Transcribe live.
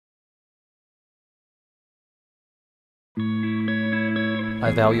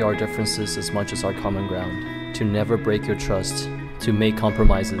I value our differences as much as our common ground, to never break your trust, to make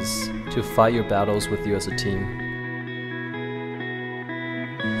compromises, to fight your battles with you as a team.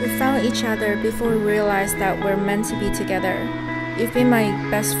 We found each other before we realized that we're meant to be together. You've been my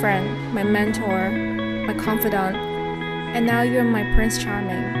best friend, my mentor, my confidant, and now you're my Prince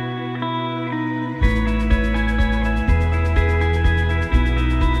Charming.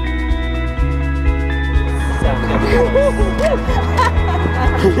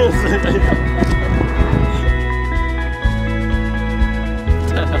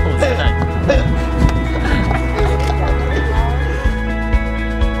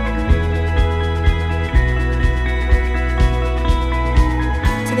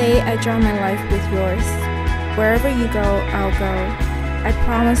 Today I join my life with yours. Wherever you go, I'll go. I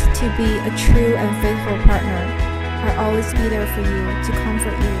promise to be a true and faithful partner. I'll always be there for you, to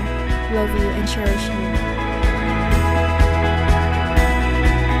comfort you, love you, and cherish you.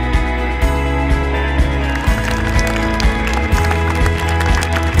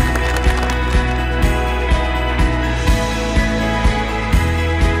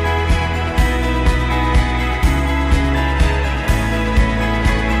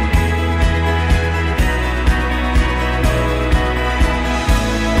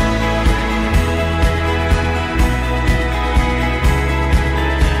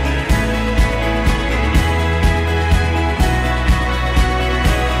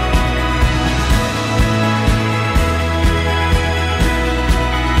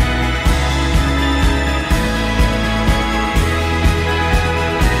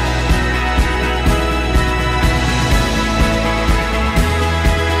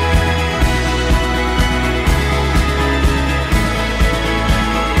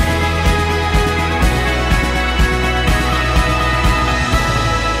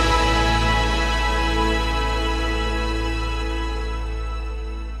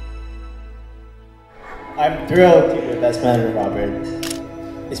 I'm thrilled to be your best man, Robert,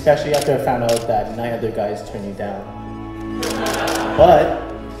 especially after I found out that 9 other guys turned you down. But,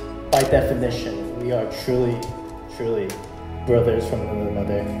 by definition, we are truly brothers from another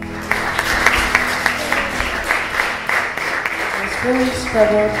mother. I was really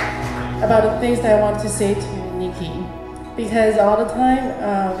struggled about the things that I want to say to Nikki, because all the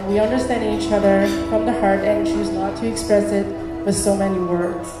time we understand each other from the heart and choose not to express it with so many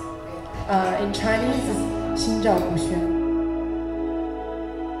words. In Chinese, it's 心照不宣.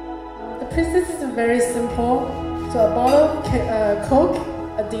 The princess is very simple. So a bottle of Coke,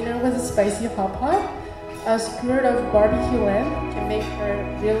 a dinner with a spicy hot pot, a skirt of barbecue lamb can make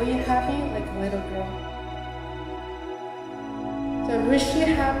her really happy like a little girl. So I wish you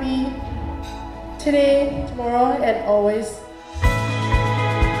happy today, tomorrow, and always.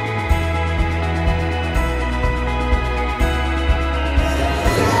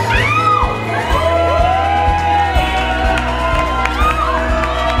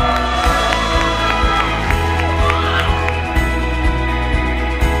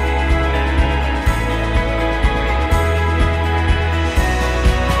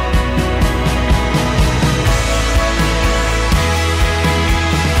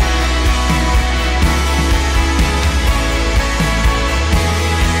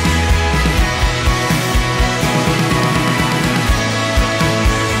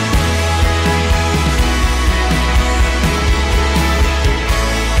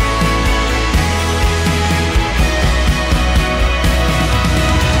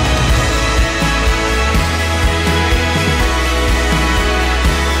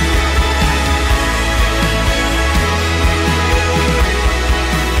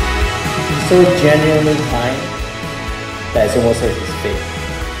 So genuinely kind that it's almost like his fate.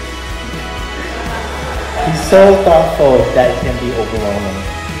 He's so thoughtful that it can be overwhelming.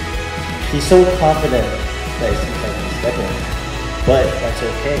 He's so confident that it seems like he's stubborn. But that's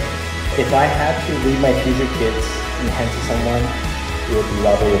okay. If I have to leave my future kids in the hands of someone, it will be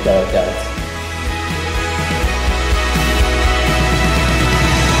Robert without a doubt.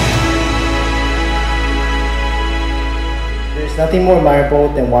 There's nothing more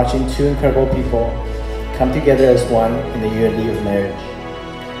admirable than watching two incredible people come together as one in the unity of marriage.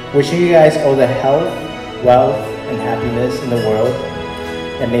 Wishing you guys all the health, wealth, and happiness in the world,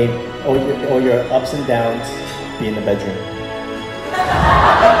 and may all your ups and downs be in the bedroom.